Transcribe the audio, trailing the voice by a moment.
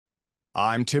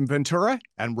I'm Tim Ventura,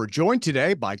 and we're joined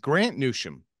today by Grant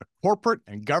Newsham, a corporate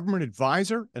and government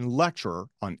advisor and lecturer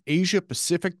on Asia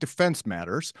Pacific defense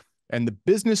matters and the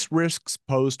business risks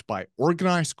posed by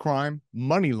organized crime,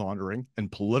 money laundering,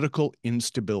 and political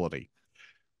instability.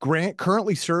 Grant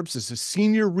currently serves as a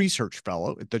senior research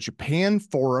fellow at the Japan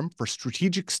Forum for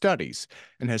Strategic Studies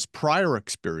and has prior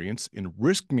experience in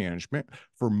risk management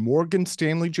for Morgan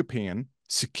Stanley Japan,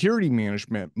 security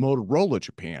management at Motorola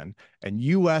Japan, and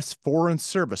U.S. Foreign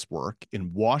Service work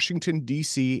in Washington,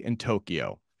 D.C. and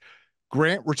Tokyo.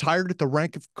 Grant retired at the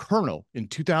rank of colonel in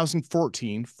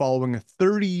 2014 following a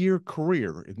 30-year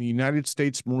career in the United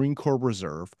States Marine Corps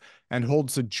Reserve and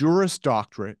holds a Juris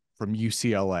Doctorate from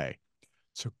UCLA.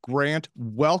 So, Grant,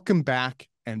 welcome back.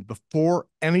 And before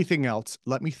anything else,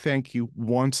 let me thank you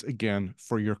once again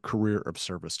for your career of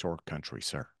service to our country,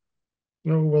 sir.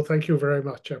 No, well, thank you very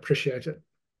much. I appreciate it.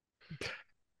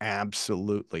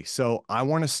 Absolutely. So, I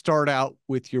want to start out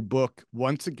with your book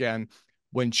once again,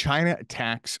 When China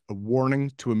Attacks, a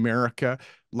Warning to America.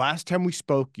 Last time we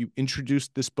spoke, you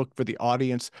introduced this book for the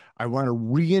audience. I want to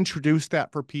reintroduce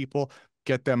that for people,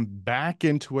 get them back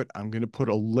into it. I'm going to put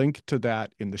a link to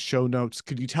that in the show notes.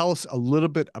 Could you tell us a little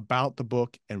bit about the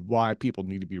book and why people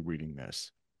need to be reading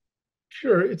this?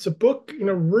 Sure, it's a book,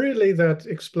 really that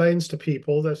explains to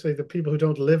people, that say the people who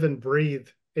don't live and breathe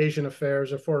Asian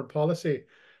affairs or foreign policy,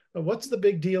 what's the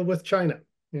big deal with China?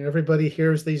 Everybody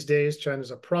hears these days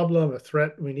China's a problem, a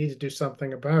threat, we need to do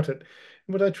something about it.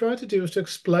 And what I try to do is to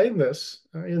explain this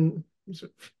in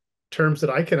terms that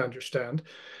I can understand,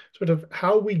 sort of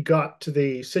how we got to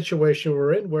the situation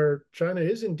we're in, where China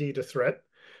is indeed a threat,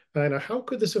 and how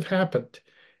could this have happened?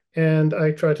 And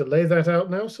I try to lay that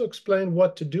out now, so explain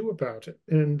what to do about it.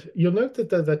 And you'll note that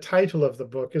the title of the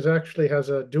book actually has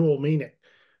a dual meaning,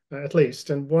 at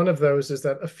least. And one of those is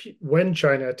that when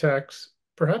China attacks,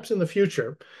 perhaps in the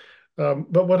future.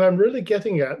 But what I'm really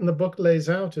getting at, and the book lays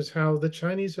out, is how the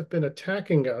Chinese have been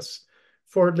attacking us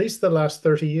for at least the last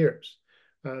 30 years.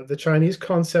 The Chinese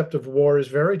concept of war is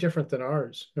very different than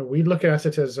ours. We look at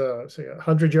it as say, a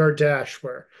 100-yard dash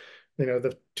where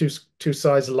the two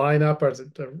sides line up, or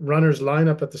the runners line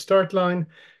up at the start line,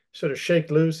 sort of shake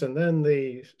loose, and then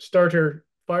the starter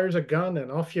fires a gun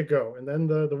and off you go. And then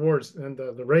the wars and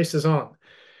the race is on.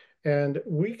 And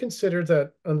we consider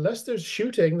that unless there's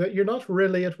shooting, that you're not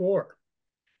really at war.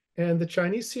 And the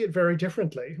Chinese see it very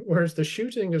differently, whereas the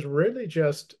shooting is really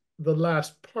just the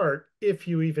last part, if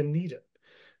you even need it.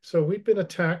 So we've been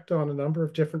attacked on a number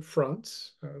of different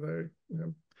fronts.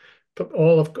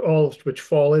 All of which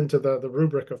fall into the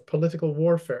rubric of political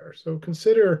warfare. So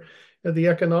consider the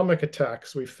economic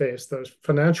attacks we face, those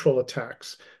financial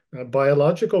attacks,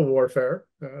 biological warfare.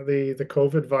 The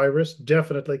COVID virus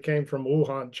definitely came from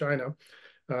Wuhan, China.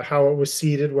 How it was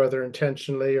seeded, whether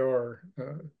intentionally or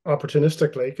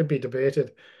opportunistically, could be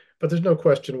debated. But there's no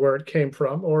question where it came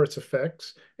from or its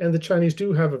effects. And the Chinese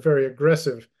do have a very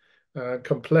aggressive,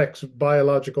 complex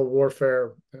biological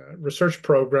warfare research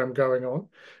program going on.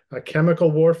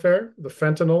 Chemical warfare, the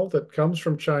fentanyl that comes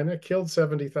from China killed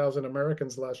 70,000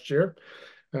 Americans last year.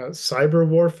 Cyber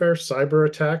warfare, cyber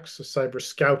attacks, cyber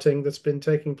scouting that's been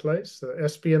taking place,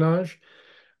 espionage,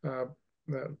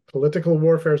 political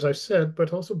warfare, as I said,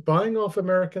 but also buying off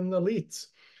American elites,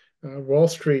 Wall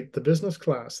Street, the business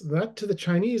class. That to the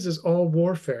Chinese is all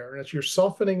warfare. As you're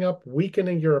softening up,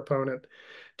 weakening your opponent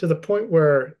to the point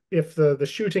where if the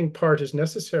shooting part is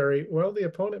necessary, well, the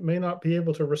opponent may not be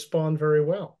able to respond very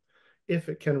well, if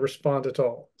it can respond at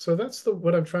all. So that's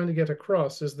what I'm trying to get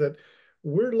across, is that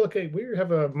we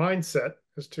have a mindset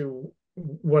as to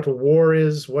what a war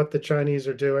is, what the Chinese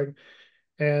are doing.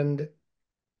 And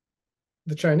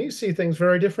the Chinese see things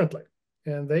very differently.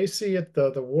 And they see it,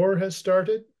 the war has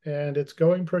started and it's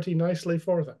going pretty nicely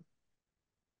for them.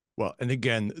 Well, and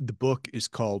again, the book is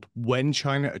called When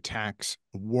China Attacks,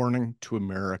 a Warning to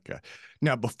America.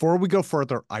 Now, before we go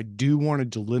further, I do want to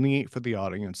delineate for the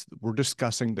audience that we're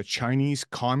discussing the Chinese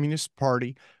Communist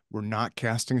Party. We're not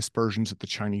casting aspersions at the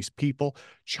Chinese people.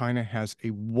 China has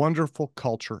a wonderful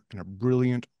culture and a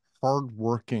brilliant,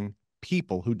 hardworking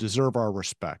people who deserve our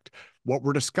respect. What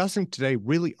we're discussing today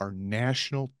really are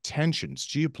national tensions,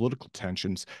 geopolitical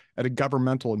tensions at a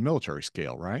governmental and military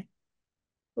scale, right?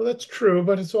 Well, that's true,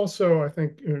 but it's also, I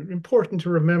think, important to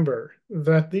remember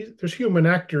that there's human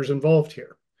actors involved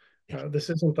here. This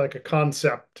isn't like a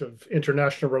concept of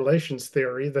international relations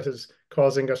theory that is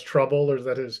causing us trouble or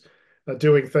that is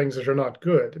doing things that are not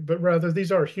good, but rather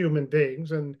these are human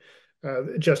beings, and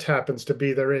it just happens to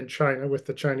be they're in China with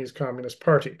the Chinese Communist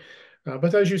Party.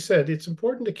 But as you said, it's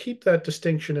important to keep that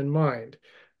distinction in mind,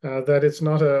 that it's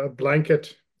not a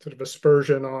blanket sort of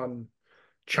aspersion on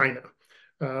China.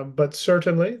 But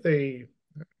certainly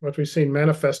what we've seen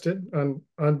manifested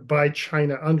by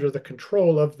China under the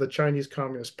control of the Chinese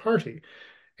Communist Party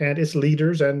and its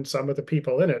leaders and some of the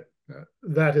people in it,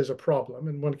 that is a problem,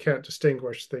 and one can't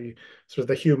distinguish the sort of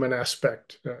the human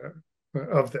aspect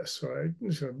of this.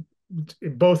 So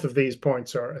both of these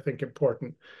points are, I think,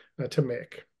 important to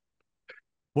make.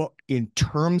 Well, in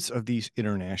terms of these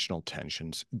international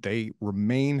tensions, they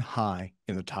remain high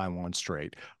in the Taiwan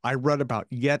Strait. I read about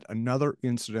yet another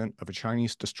incident of a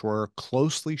Chinese destroyer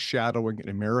closely shadowing an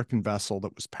American vessel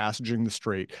that was passaging the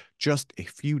strait just a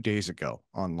few days ago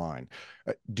online.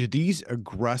 Do these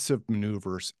aggressive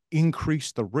maneuvers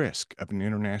increase the risk of an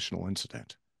international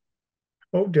incident?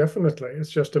 Oh, definitely.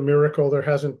 It's just a miracle there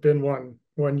hasn't been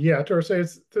one yet, or say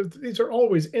these are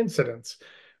always incidents,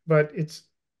 but it's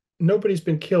nobody's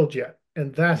been killed yet,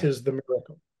 and that Yeah. is the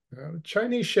miracle.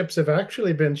 Chinese ships have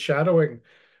actually been shadowing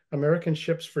American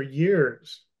ships for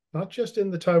years, not just in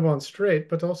the Taiwan Strait,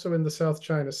 but also in the South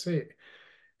China Sea.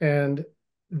 And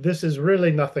this is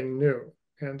really nothing new.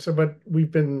 And so, but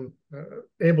we've been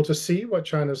able to see what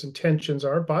China's intentions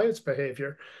are by its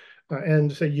behavior.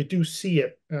 And so you do see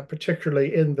it,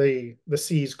 particularly in the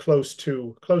seas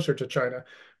closer to China,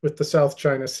 with the South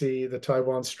China Sea, the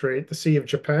Taiwan Strait, the Sea of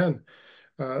Japan.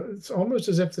 It's almost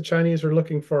as if the Chinese are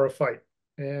looking for a fight.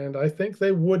 And I think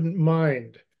they wouldn't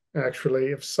mind,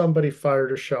 actually, if somebody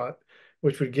fired a shot,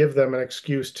 which would give them an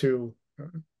excuse to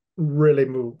really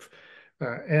move.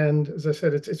 And as I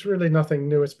said, it's really nothing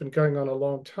new. It's been going on a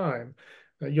long time.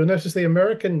 You'll notice the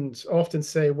Americans often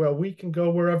say, well, we can go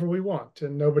wherever we want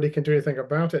and nobody can do anything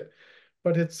about it.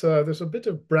 But it's there's a bit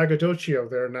of braggadocio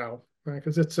there now,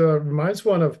 because it reminds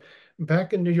one of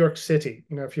back in New York City.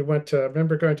 You know, if you went to,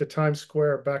 remember going to Times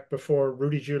Square back before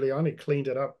Rudy Giuliani cleaned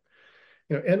it up.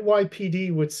 You know,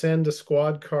 NYPD would send a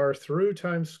squad car through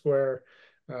Times Square.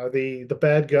 The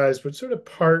bad guys would sort of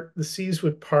part, the seas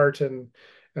would part, and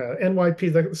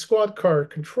the squad car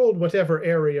controlled whatever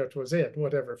area it was in,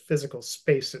 whatever physical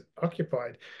space it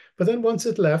occupied. But then once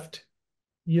it left,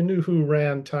 you knew who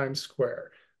ran Times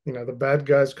Square. You know, the bad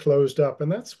guys closed up.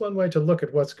 And that's one way to look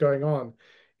at what's going on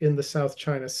in the South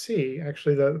China Sea.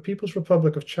 Actually, the People's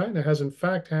Republic of China has in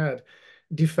fact had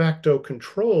de facto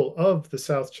control of the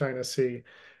South China Sea,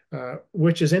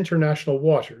 which is international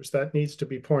waters. That needs to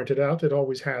be pointed out. It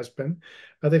always has been.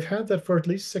 They've had that for at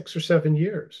least 6 or 7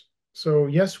 years. So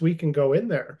yes, we can go in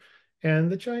there. And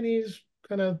the Chinese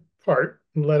kind of part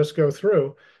and let us go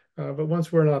through. But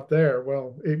once we're not there,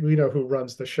 well, we know who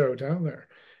runs the show down there.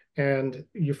 And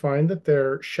you find that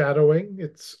they're shadowing.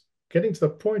 It's getting to the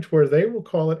point where they will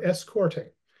call it escorting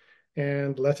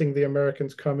and letting the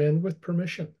Americans come in with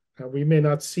permission. We may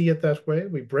not see it that way.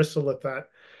 We bristle at that,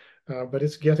 but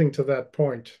it's getting to that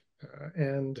point.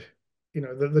 And, you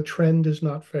know, the trend is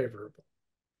not favorable.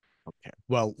 Okay.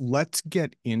 Well, let's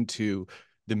get into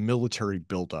the military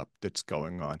buildup that's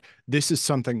going on. This is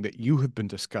something that you have been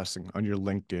discussing on your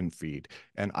LinkedIn feed,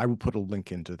 and I will put a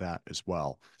link into that as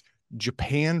well.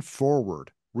 Japan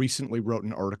Forward recently wrote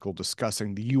an article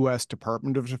discussing the U.S.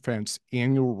 Department of Defense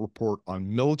annual report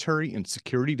on military and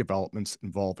security developments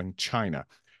involving China,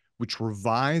 which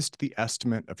revised the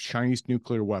estimate of Chinese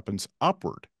nuclear weapons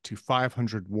upward to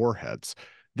 500 warheads.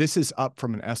 This is up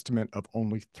from an estimate of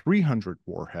only 300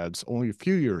 warheads only a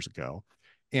few years ago,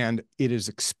 and it is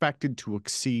expected to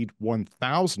exceed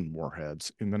 1,000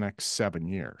 warheads in the next 7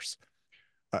 years.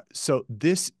 So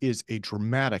this is a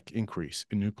dramatic increase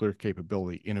in nuclear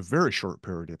capability in a very short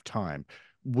period of time.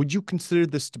 Would you consider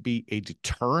this to be a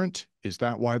deterrent? Is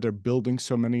that why they're building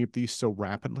so many of these so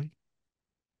rapidly?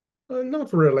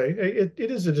 Not really. It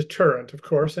is a deterrent, of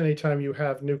course. Anytime you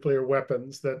have nuclear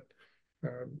weapons that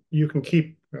you can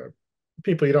keep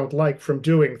people you don't like from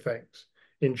doing things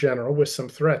in general with some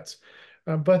threats.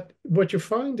 But what you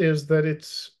find is that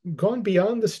it's gone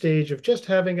beyond the stage of just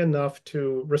having enough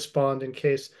to respond in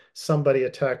case somebody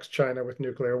attacks China with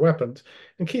nuclear weapons.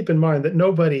 And keep in mind that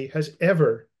nobody has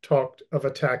ever talked of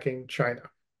attacking China.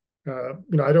 You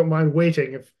know, I don't mind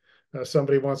waiting if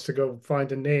somebody wants to go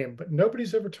find a name, but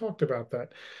nobody's ever talked about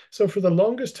that. So for the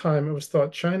longest time, it was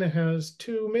thought China has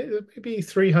maybe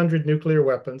 300 nuclear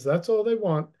weapons. That's all they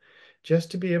want,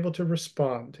 just to be able to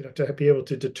respond, you know, to be able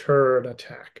to deter an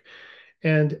attack.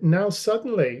 And now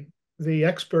suddenly the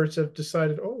experts have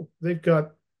decided, oh, they've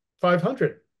got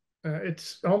 500.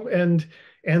 And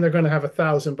they're going to have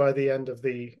 1,000 by the end of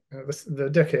the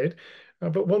decade.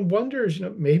 But one wonders, you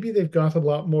know, maybe they've got a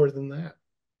lot more than that.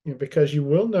 You know, because you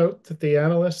will note that the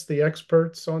analysts, the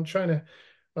experts on China,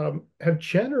 have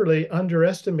generally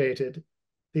underestimated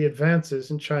the advances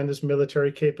in China's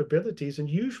military capabilities, and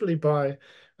usually by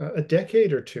a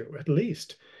decade or two at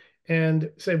least. And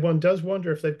say one does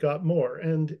wonder if they've got more.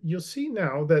 And you'll see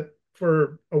now that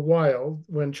for a while,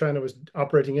 when China was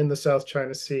operating in the South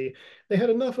China Sea, they had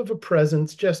enough of a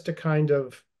presence just to kind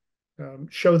of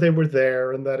show they were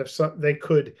there and that if they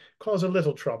could cause a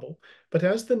little trouble. But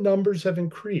as the numbers have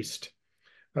increased,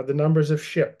 the numbers of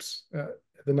ships,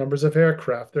 the numbers of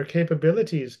aircraft, their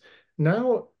capabilities,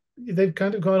 now they've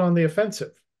kind of gone on the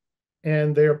offensive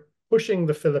and they're pushing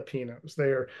the Filipinos.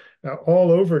 They're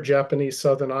all over Japanese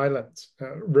southern islands,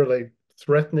 really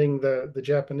threatening the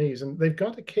Japanese. And they've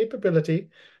got the capability,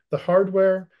 the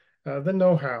hardware, the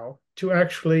know-how to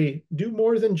actually do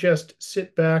more than just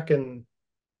sit back and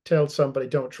tell somebody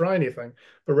don't try anything,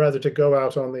 but rather to go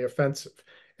out on the offensive.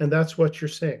 And that's what you're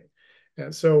seeing.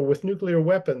 And so with nuclear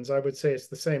weapons, I would say it's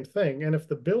the same thing. And if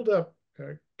the buildup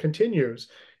continues,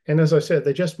 and as I said,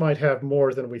 they just might have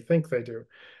more than we think they do.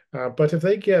 But if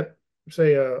they get,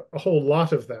 say, a whole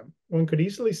lot of them, one could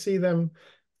easily see them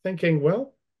thinking,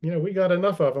 well, we got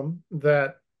enough of them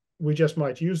that we just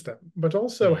might use them. But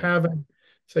also having,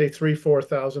 say, 3,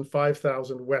 4,000,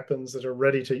 5,000 weapons that are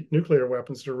ready to, nuclear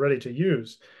weapons that are ready to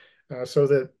use, so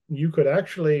that you could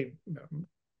actually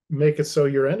make it so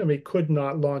your enemy could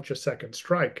not launch a second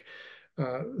strike,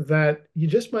 that you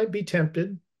just might be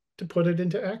tempted to put it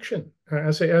into action.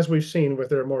 As we've seen with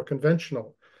their more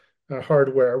conventional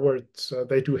hardware, where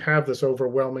they do have this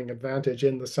overwhelming advantage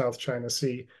in the South China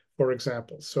Sea, for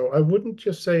example. So I wouldn't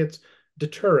just say it's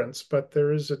deterrence, but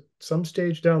there is at some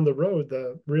stage down the road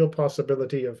the real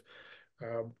possibility of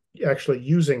actually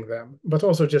using them, but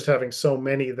also just having so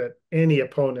many that any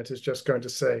opponent is just going to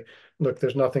say, look,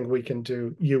 there's nothing we can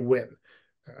do, you win.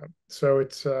 So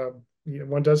it's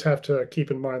one does have to keep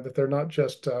in mind that they're not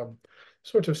just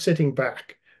sort of sitting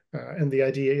back, and the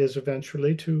idea is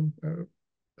eventually to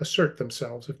assert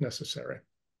themselves if necessary.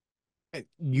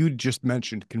 You just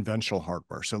mentioned conventional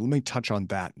hardware, so let me touch on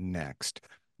that next.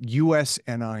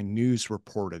 USNI News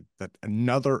reported that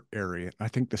another area, I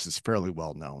think this is fairly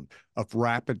well known, of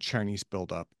rapid Chinese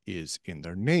buildup is in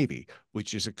their Navy,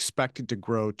 which is expected to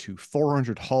grow to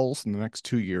 400 hulls in the next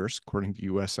 2 years, according to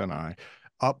USNI,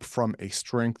 up from a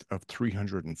strength of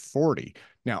 340.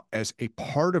 Now, as a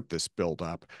part of this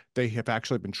buildup, they have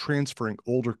actually been transferring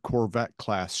older Corvette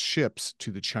class ships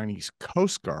to the Chinese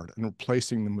Coast Guard and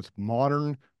replacing them with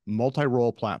modern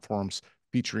multi-role platforms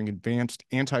featuring advanced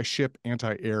anti-ship,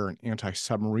 anti-air, and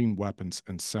anti-submarine weapons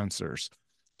and sensors.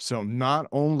 So not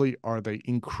only are they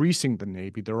increasing the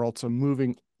Navy, they're also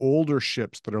moving older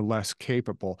ships that are less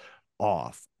capable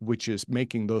off, which is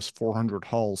making those 400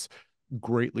 hulls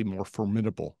greatly more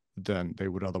formidable than they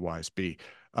would otherwise be.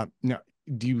 Now,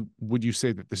 would you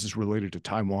say that this is related to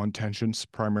Taiwan tensions,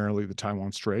 primarily the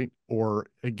Taiwan Strait, or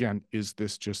again, is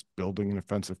this just building an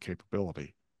offensive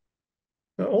capability?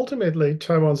 Ultimately,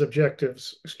 China's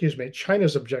objectives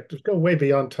go way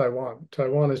beyond Taiwan.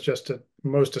 Taiwan is just at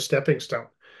most a stepping stone.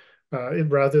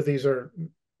 Rather, these are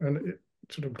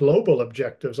sort of global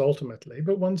objectives ultimately,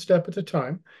 but one step at a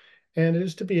time. And it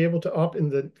is to be able to in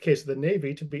the case of the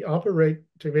Navy, to be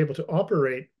able to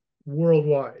operate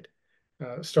worldwide,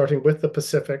 starting with the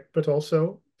Pacific, but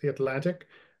also the Atlantic,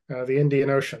 the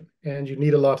Indian Ocean. And you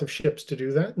need a lot of ships to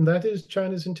do that. And that is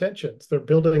China's intentions. They're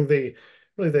building the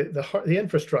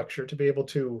infrastructure to be able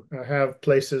to have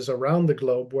places around the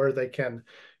globe where they can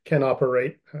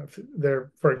operate.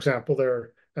 For example,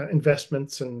 their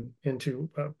investments into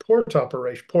ports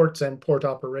and port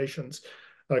operations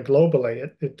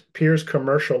globally. It appears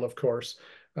commercial, of course,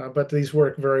 but these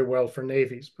work very well for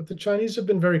navies. But the Chinese have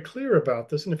been very clear about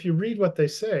this. And if you read what they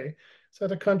say, it's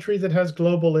that a country that has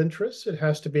global interests, it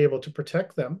has to be able to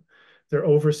protect them, their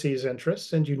overseas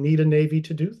interests, and you need a navy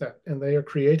to do that. And they are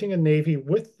creating a navy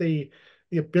with the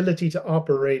ability to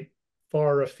operate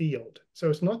far afield. So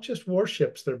it's not just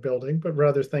warships they're building, but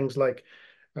rather things like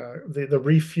the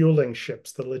refueling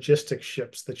ships, the logistics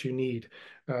ships that you need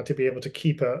to be able to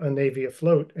keep a navy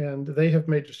afloat. And they have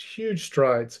made just huge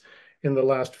strides in the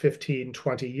last 15,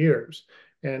 20 years.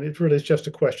 And it really is just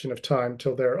a question of time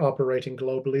till they're operating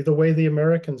globally the way the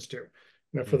Americans do.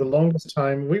 For the longest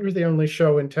time, we were the only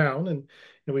show in town, and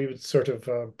we would sort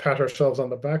of pat ourselves on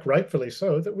the back, rightfully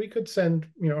so, that we could send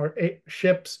our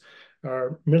ships,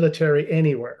 our military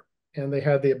anywhere, and they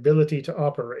had the ability to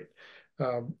operate.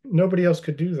 Nobody else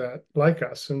could do that like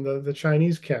us, and the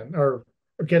Chinese are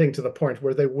getting to the point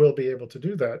where they will be able to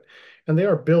do that, and they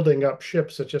are building up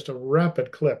ships at just a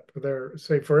rapid clip. They're,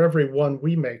 say, for every one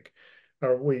we make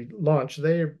or we launch,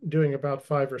 they're doing about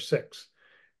 5 or 6.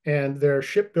 And their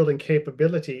shipbuilding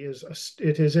capability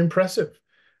is impressive.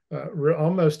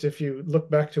 Almost if you look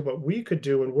back to what we could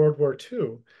do in World War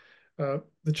II,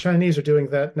 the Chinese are doing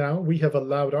that now. We have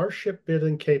allowed our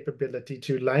shipbuilding capability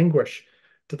to languish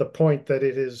to the point that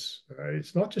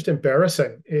it's not just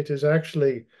embarrassing, it is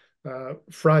actually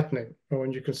frightening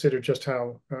when you consider just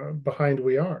how behind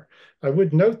we are. I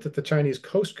would note that the Chinese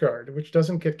Coast Guard, which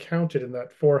doesn't get counted in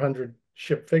that 400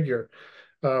 ship figure,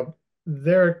 uh,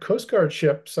 their Coast Guard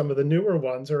ships, some of the newer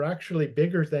ones, are actually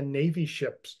bigger than Navy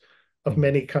ships of Mhm.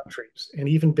 many countries and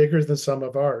even bigger than some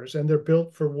of ours, and they're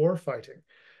built for war fighting.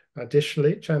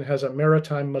 Additionally, China has a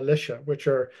maritime militia, which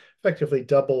are effectively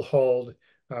double-hulled,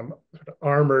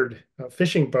 armored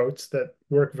fishing boats that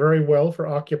work very well for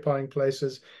occupying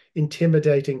places,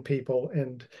 intimidating people,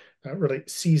 and really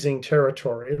seizing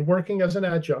territory, and working as an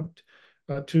adjunct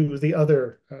to the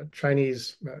other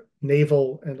Chinese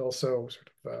naval and also sort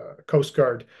of Coast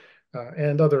Guard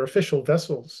and other official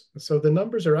vessels. So the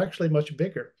numbers are actually much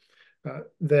bigger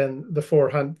than the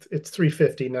 400. It's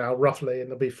 350 now, roughly, and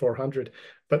it'll be 400.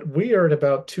 But we are at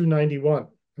about 291. I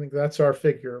think that's our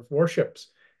figure of warships.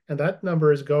 And that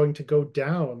number is going to go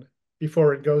down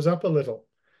before it goes up a little.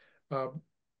 Um,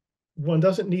 one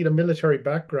doesn't need a military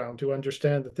background to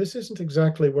understand that this isn't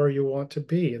exactly where you want to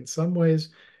be. In some ways,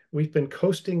 we've been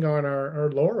coasting on our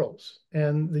laurels,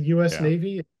 and the U.S. Yeah.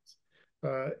 Navy,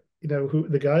 uh, who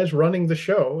the guys running the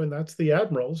show, and that's the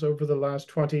admirals over the last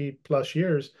 20 plus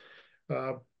years,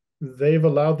 uh, they've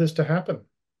allowed this to happen.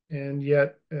 And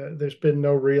yet there's been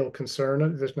no real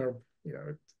concern. There's no,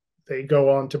 they go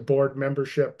on to board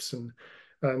memberships and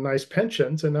nice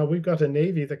pensions. And now we've got a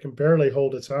Navy that can barely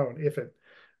hold its own if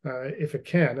it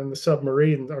can.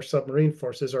 And our submarine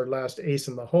force is our last ace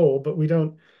in the hole, but we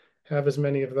don't have as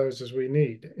many of those as we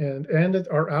need. And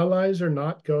our allies are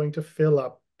not going to fill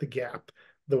up the gap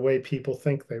the way people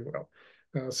think they will.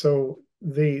 So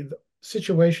the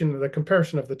situation, the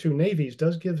comparison of the two navies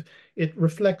it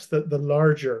reflects the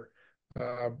larger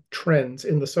trends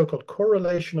in the so-called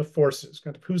correlation of forces,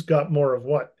 kind of who's got more of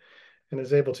what and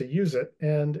is able to use it.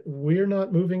 And we're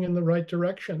not moving in the right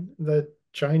direction. The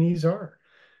Chinese are.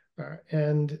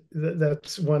 And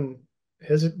that's one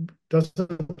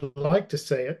doesn't like to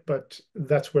say it, but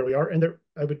that's where we are. And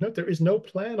I would note there is no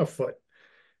plan afoot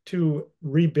to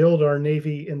rebuild our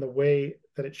Navy in the way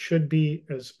that it should be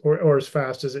or as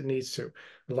fast as it needs to.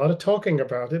 A lot of talking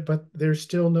about it, but there's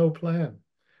still no plan.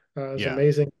 As Yeah.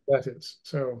 amazing as that is.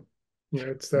 So,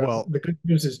 it's Well, the good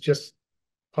news is just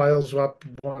piles up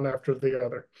one after the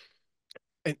other.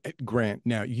 and Grant,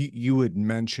 now you had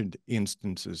mentioned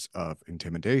instances of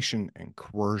intimidation and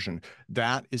coercion.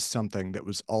 That is something that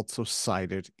was also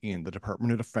cited in the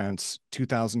Department of Defense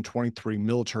 2023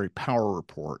 Military Power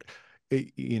Report.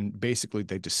 In basically,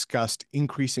 they discussed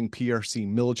increasing PRC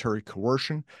military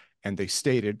coercion, and they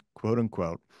stated, quote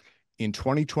unquote, in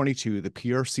 2022, the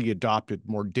PRC adopted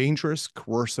more dangerous,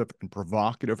 coercive, and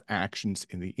provocative actions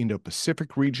in the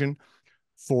Indo-Pacific region.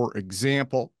 For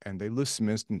example, and they list some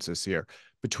instances here,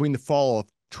 between the fall of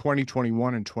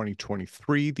 2021 and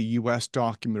 2023, the U.S.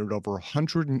 documented over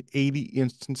 180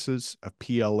 instances of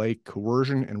PLA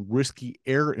coercion and risky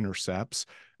air intercepts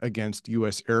against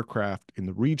U.S. aircraft in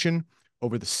the region.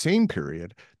 Over the same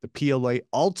period, the PLA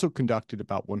also conducted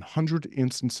about 100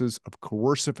 instances of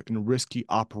coercive and risky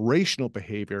operational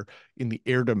behavior in the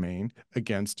air domain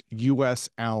against U.S.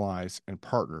 allies and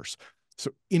partners. So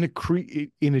in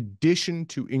addition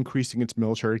to increasing its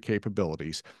military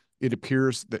capabilities, it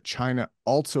appears that China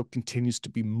also continues to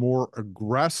be more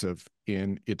aggressive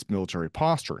in its military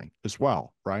posturing as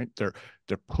well, right? They're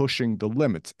pushing the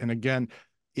limits. And again,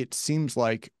 it seems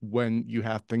like when you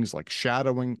have things like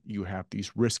shadowing, you have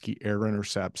these risky air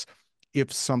intercepts.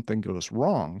 If something goes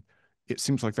wrong, it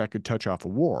seems like that could touch off a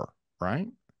war, right?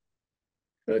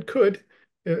 It could.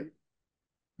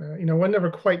 One never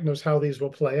quite knows how these will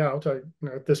play out.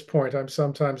 At this point, I'm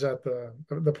sometimes at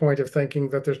the point of thinking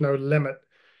that there's no limit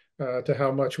to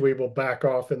how much we will back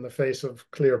off in the face of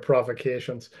clear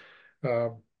provocations. Uh,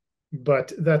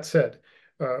 but that said,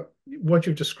 what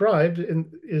you've described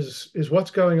is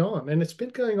what's going on, and it's been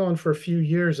going on for a few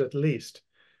years at least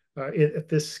at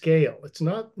this scale. It's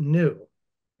not new.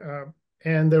 Uh,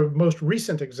 and the most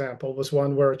recent example was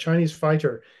one where a Chinese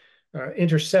fighter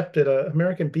intercepted an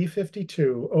American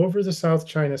B-52 over the South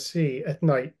China Sea at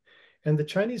night, and the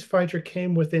Chinese fighter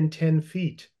came within 10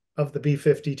 feet of the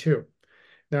B-52.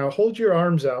 Now hold your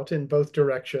arms out in both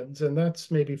directions, and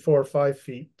that's maybe 4 or 5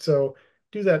 feet. So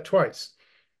do that twice.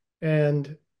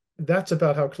 And that's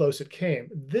about how close it came.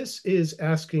 This is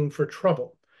asking for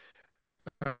trouble.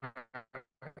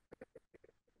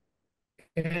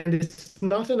 And it's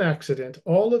not an accident.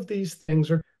 All of these things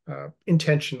are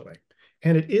intentionally.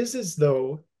 And it is as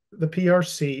though the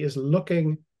PRC is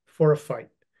looking for a fight.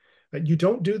 You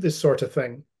don't do this sort of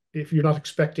thing if you're not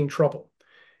expecting trouble.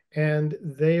 And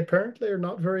they apparently are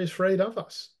not very afraid of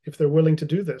us if they're willing to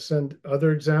do this. And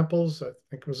other examples, I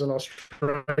think it was in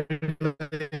Australia,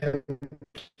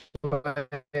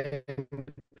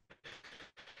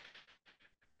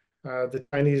 the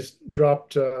Chinese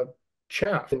dropped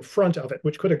chaff in front of it,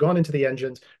 which could have gone into the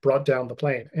engines, brought down the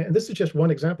plane. And this is just one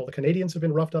example. The Canadians have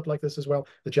been roughed up like this as well.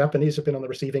 The Japanese have been on the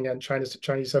receiving end.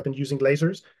 Chinese have been using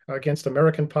lasers against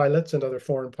American pilots and other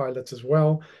foreign pilots as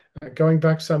well, going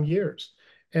back some years.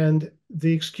 And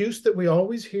the excuse that we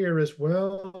always hear is,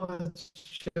 well, it's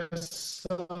just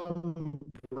some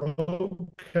rogue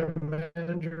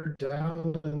commander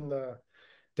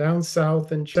down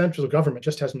south, and central government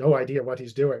just has no idea what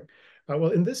he's doing.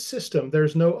 Well, in this system,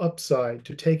 there's no upside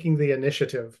to taking the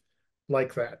initiative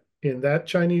like that. In that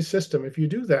Chinese system, if you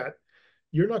do that,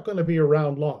 you're not going to be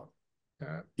around long.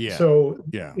 So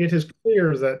it is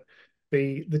clear that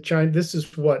this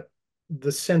is what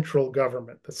the central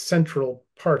government, the central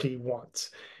party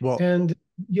wants. Well, and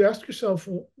you ask yourself,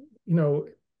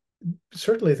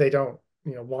 certainly they don't,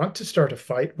 want to start a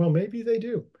fight. Well, maybe they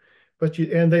do. But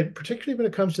they particularly when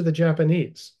it comes to the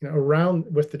Japanese, around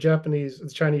with the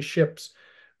Chinese ships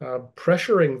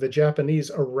pressuring the Japanese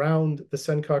around the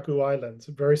Senkaku Islands,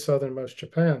 very southernmost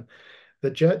Japan,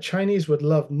 the Chinese would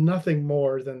love nothing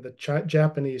more than the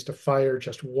Japanese to fire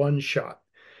just one shot,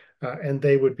 and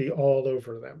they would be all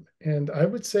over them. And I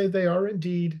would say they are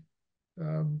indeed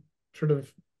sort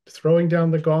of throwing down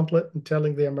the gauntlet and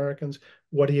telling the Americans,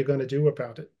 what are you going to do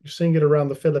about it? You're seeing it around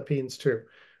the Philippines too.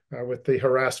 With the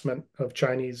harassment of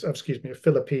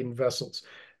Philippine vessels,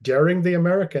 daring the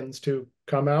Americans to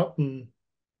come out and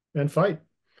fight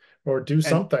or do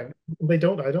something. I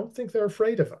don't think they're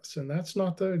afraid of us, and that's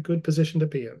not a good position to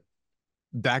be in.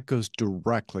 That goes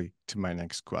directly to my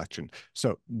next question.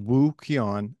 So Wu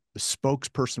Qian, the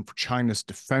spokesperson for China's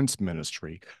defense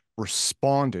ministry,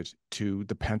 responded to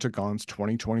the Pentagon's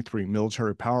 2023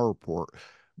 military power report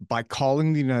by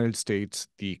calling the United States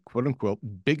the quote unquote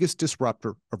biggest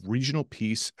disruptor of regional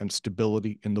peace and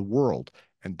stability in the world,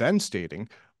 and then stating,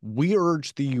 we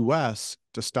urge the U.S.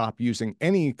 to stop using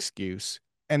any excuse,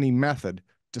 any method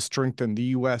to strengthen the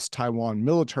U.S.-Taiwan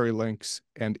military links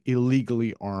and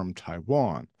illegally arm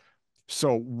Taiwan.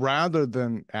 So rather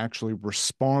than actually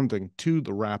responding to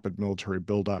the rapid military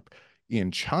buildup in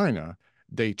China,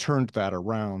 they turned that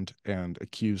around and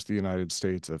accused the United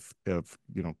States of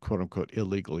quote unquote,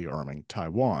 illegally arming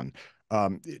Taiwan.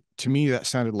 To me, that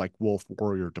sounded like wolf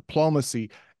warrior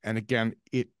diplomacy. And again,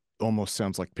 it almost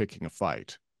sounds like picking a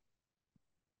fight.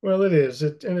 Well, it is.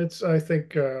 I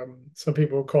think some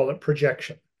people call it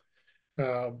projection,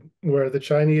 where the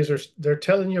Chinese they're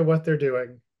telling you what they're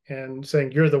doing and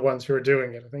saying you're the ones who are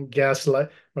doing it. I think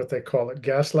what they call it,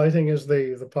 gaslighting is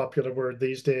the popular word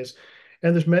these days.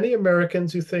 And there's many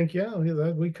Americans who think,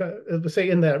 let's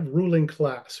say in that ruling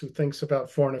class who thinks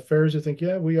about foreign affairs, who think,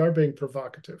 yeah, we are being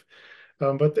provocative.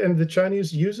 But the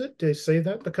Chinese use it. They say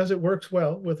that because it works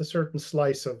well with a certain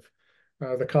slice of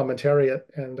the commentariat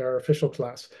and our official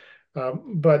class.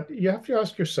 But you have to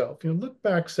ask yourself, look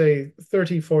back, say,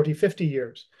 30, 40, 50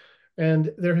 years,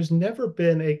 and there has never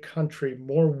been a country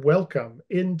more welcome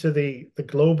into the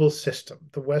global system,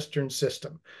 the Western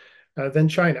system, than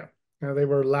China. They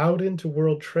were allowed into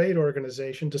World Trade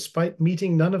Organization despite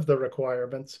meeting none of the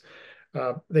requirements.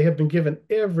 They have been given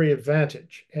every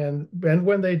advantage. And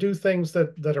when they do things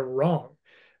that are wrong,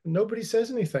 nobody says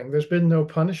anything. There's been no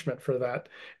punishment for that.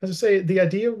 As I say, the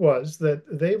idea was that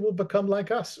they will become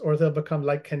like us, or they'll become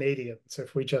like Canadians.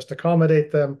 If we just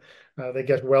accommodate them, they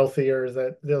get wealthier,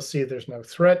 that they'll see there's no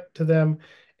threat to them,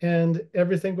 and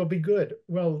everything will be good.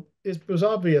 Well, it was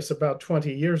obvious about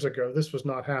 20 years ago this was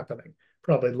not happening.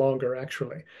 Probably longer,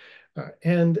 actually.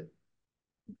 And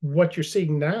what you're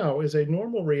seeing now is a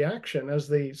normal reaction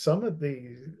as some of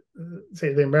the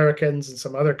Americans and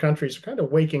some other countries are kind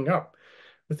of waking up.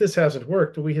 If this hasn't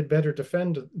worked, we had better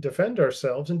defend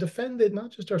ourselves and defend it,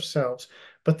 not just ourselves,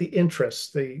 but the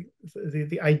interests, the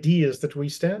ideas that we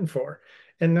stand for.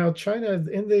 And now China,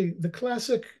 in the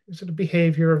classic sort of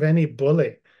behavior of any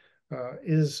bully,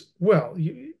 is, well,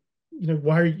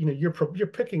 why are you're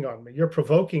picking on me, you're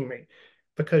provoking me,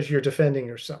 because you're defending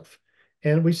yourself.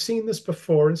 And we've seen this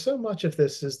before, and so much of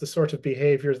this is the sort of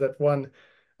behavior that one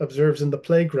observes in the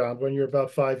playground when you're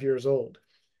about 5 years old.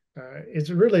 It's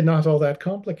really not all that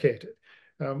complicated,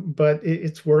 but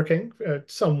it's working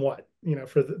somewhat,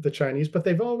 for the Chinese. But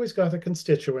they've always got a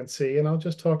constituency, and I'll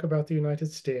just talk about the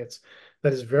United States,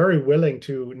 that is very willing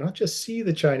to not just see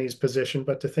the Chinese position,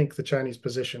 but to think the Chinese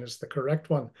position is the correct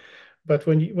one. But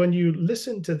when you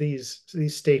listen to these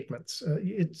statements,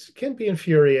 it can be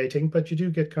infuriating, but you do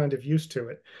get kind of used to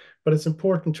it. But it's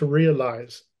important to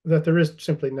realize that there is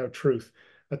simply no truth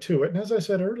to it. And as I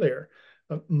said earlier,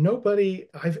 nobody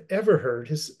I've ever heard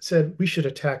has said we should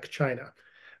attack China.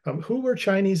 Who were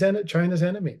China's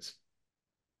enemies?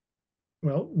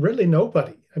 Well, really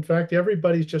nobody. In fact,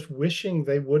 everybody's just wishing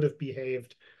they would have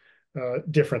behaved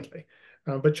differently.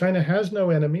 But China has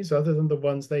no enemies other than the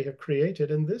ones they have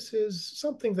created. And this is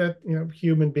something that,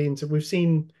 human beings that we've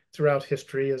seen throughout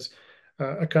history is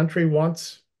a country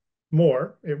wants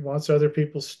more. It wants other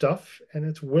people's stuff, and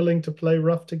it's willing to play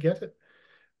rough to get it.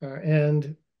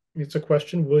 And it's a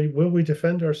question, will we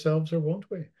defend ourselves or won't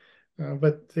we?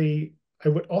 But I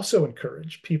would also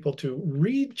encourage people to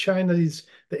read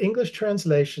the English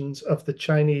translations of the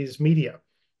Chinese media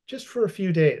just for a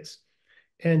few days.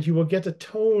 And you will get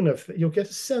you'll get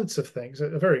a sense of things,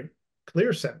 a very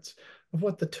clear sense of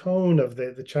what the tone of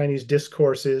the Chinese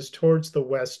discourse is towards the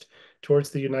West, towards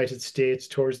the United States,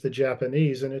 towards the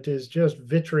Japanese. And it is just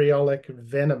vitriolic and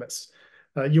venomous.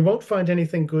 You won't find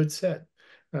anything good said.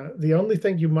 The only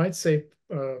thing you might say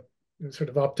sort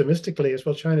of optimistically is,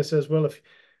 well, China says, well, if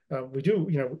we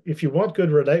do, if you want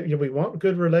we want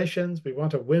good relations, we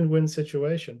want a win-win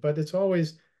situation, but it's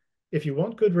always, if you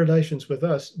want good relations with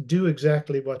us, do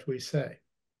exactly what we say.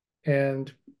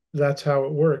 And that's how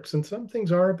it works. And some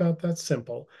things are about that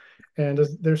simple. And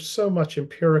there's so much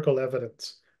empirical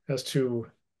evidence as to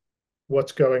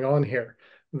what's going on here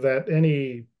that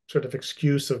any sort of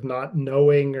excuse of not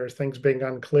knowing or things being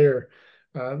unclear,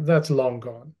 that's long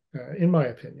gone, in my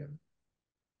opinion.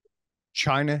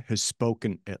 China has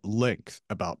spoken at length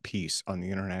about peace on the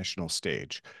international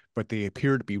stage, but they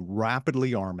appear to be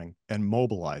rapidly arming and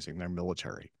mobilizing their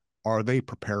military. Are they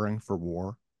preparing for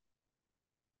war?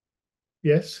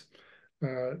 Yes,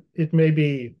 it may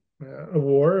be a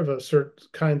war of a certain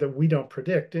kind that we don't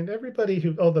predict. And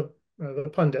all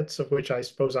the pundits, of which I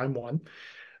suppose I'm one,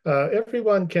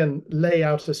 everyone can lay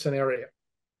out a scenario.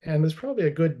 And there's probably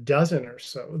a good dozen or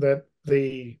so that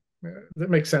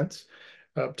makes sense.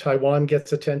 Taiwan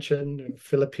gets attention, and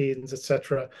Philippines,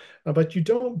 etc. But you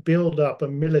don't build up a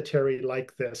military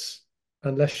like this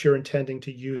unless you're intending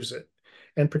to use it,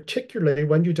 and particularly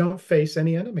when you don't face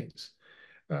any enemies.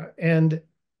 And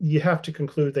you have to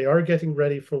conclude they are getting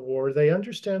ready for war. They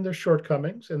understand their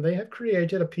shortcomings, and they have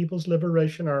created a People's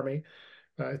Liberation Army.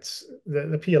 It's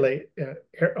the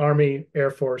PLA, Army,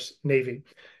 Air Force, Navy,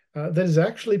 that is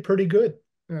actually pretty good.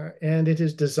 And it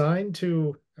is designed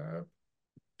to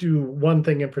do one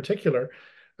thing in particular,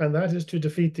 and that is to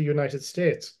defeat the United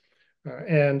States.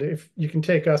 And if you can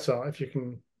take us off, if you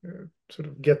can sort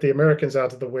of get the Americans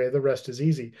out of the way, the rest is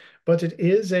easy. But it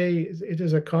is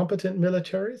a competent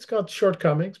military. It's got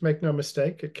shortcomings, make no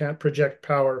mistake. It can't project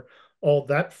power all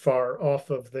that far off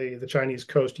of the Chinese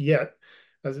coast yet.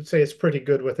 As I'd say, it's pretty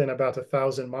good within about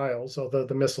 1,000 miles, although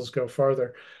the missiles go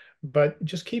farther. But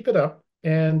just keep it up,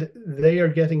 and they are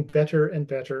getting better and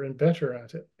better and better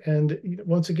at it. And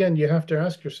once again, you have to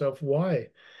ask yourself why.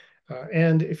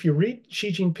 And if you read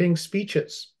Xi Jinping's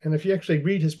speeches, and if you actually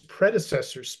read his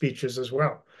predecessor's speeches as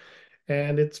well,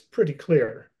 and it's pretty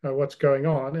clear what's going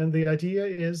on. And the idea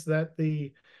is that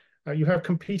you have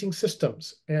competing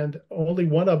systems, and only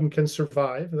one of them can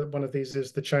survive. One of these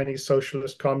is the Chinese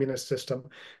socialist communist system.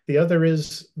 The other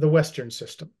is the Western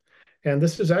system. And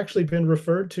this has actually been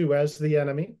referred to as the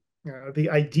enemy. The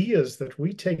ideas that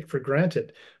we take for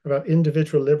granted about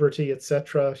individual liberty,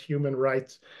 etc., human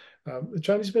rights, the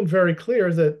Chinese have been very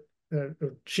clear that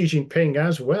Xi Jinping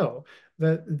as well,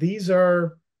 that these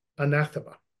are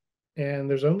anathema. And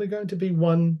there's only going to be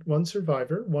one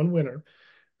survivor, one winner.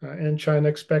 And China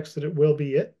expects that it will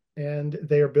be it. And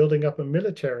they are building up a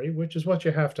military, which is what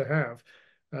you have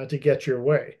to get your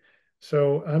way.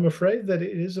 So I'm afraid that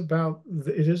it is about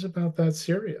that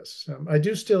serious. I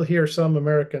do still hear some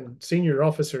American senior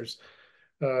officers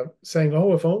saying,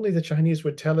 "Oh, if only the Chinese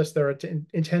would tell us their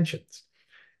intentions."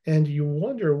 And you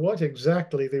wonder what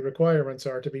exactly the requirements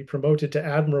are to be promoted to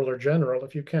admiral or general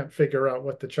if you can't figure out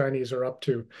what the Chinese are up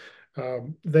to.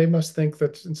 They must think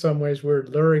that in some ways we're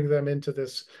luring them into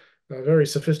this very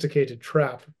sophisticated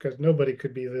trap, because nobody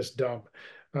could be this dumb.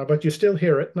 But you still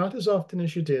hear it, not as often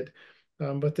as you did.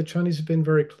 But the Chinese have been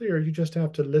very clear. You just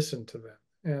have to listen to them.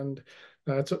 And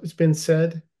it's been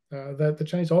said that the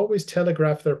Chinese always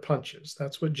telegraph their punches.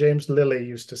 That's what James Lilly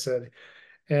used to say.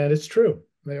 And it's true.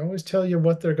 They always tell you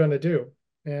what they're going to do.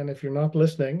 And if you're not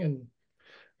listening, and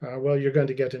well, you're going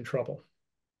to get in trouble.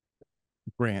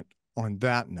 Grant, on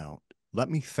that note, let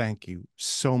me thank you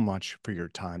so much for your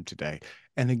time today.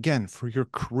 And again, for your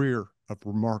career of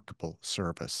remarkable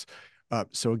service.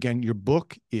 So again, your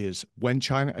book is When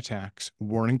China Attacks,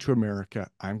 Warning to America.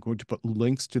 I'm going to put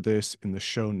links to this in the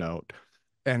show note.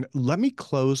 And let me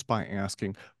close by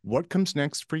asking, what comes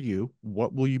next for you?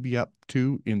 What will you be up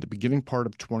to in the beginning part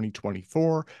of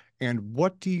 2024? And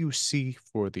what do you see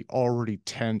for the already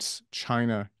tense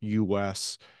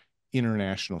China-US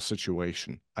international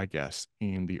situation, I guess,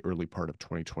 in the early part of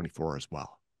 2024 as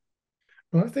well?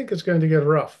 Well, I think it's going to get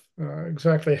rough.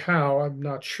 Exactly how, I'm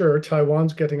not sure.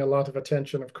 Taiwan's getting a lot of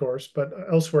attention, of course, but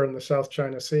elsewhere in the South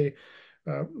China Sea.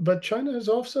 But China is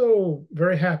also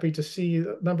very happy to see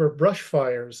a number of brush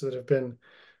fires that have been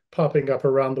popping up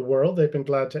around the world. They've been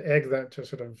glad to egg them to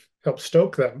sort of help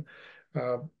stoke them.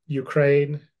 Uh,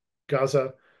 Ukraine,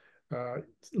 Gaza, uh,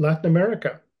 Latin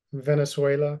America,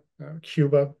 Venezuela,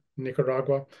 Cuba,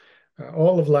 Nicaragua,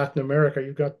 all of Latin America.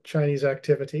 You've got Chinese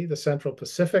activity, the Central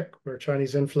Pacific, where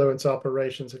Chinese influence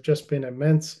operations have just been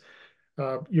immense.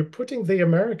 You're putting the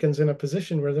Americans in a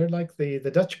position where they're like the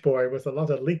Dutch boy with a lot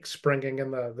of leaks springing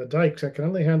in the dikes and can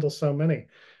only handle so many.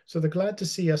 So they're glad to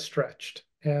see us stretched.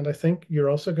 And I think you're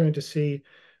also going to see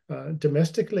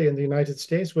domestically in the United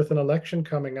States with an election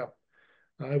coming up.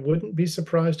 I wouldn't be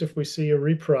surprised if we see a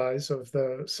reprise of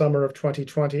the summer of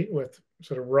 2020 with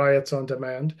sort of riots on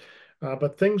demand,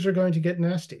 but things are going to get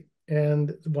nasty.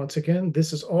 And once again,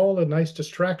 this is all a nice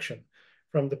distraction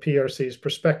from the PRC's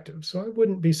perspective. So I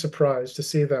wouldn't be surprised to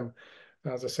see them,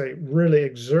 as I say, really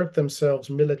exert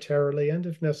themselves militarily and,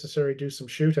 if necessary, do some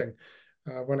shooting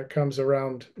when it comes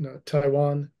around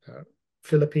Taiwan,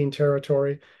 Philippine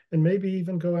territory, and maybe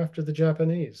even go after the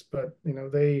Japanese. But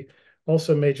they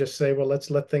also may just say, well, let's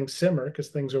let things simmer because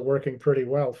things are working pretty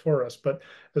well for us. But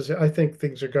as I think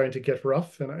things are going to get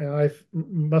rough, and I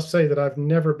must say that I've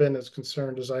never been as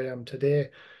concerned as I am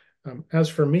today. As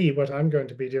for me, what I'm going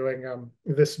to be doing,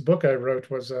 this book I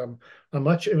wrote was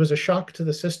it was a shock to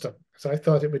the system because I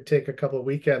thought it would take a couple of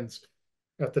weekends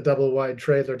at the double wide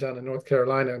trailer down in North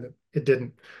Carolina, and it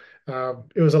didn't.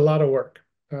 It was a lot of work,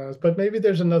 but maybe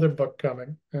there's another book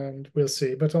coming, and we'll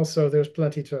see. But also, there's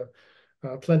plenty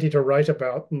to write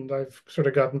about, and I've sort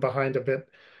of gotten behind a bit.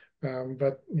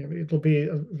 But it'll be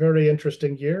a very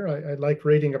interesting year. I like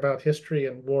reading about history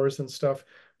and wars and stuff,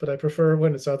 but I prefer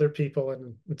when it's other people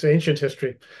and it's ancient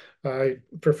history. I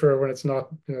prefer when it's not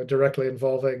directly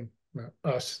involving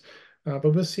us.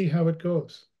 But we'll see how it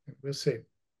goes. We'll see.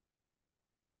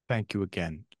 Thank you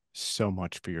again so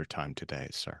much for your time today,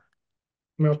 sir.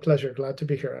 My pleasure. Glad to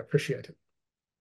be here. I appreciate it.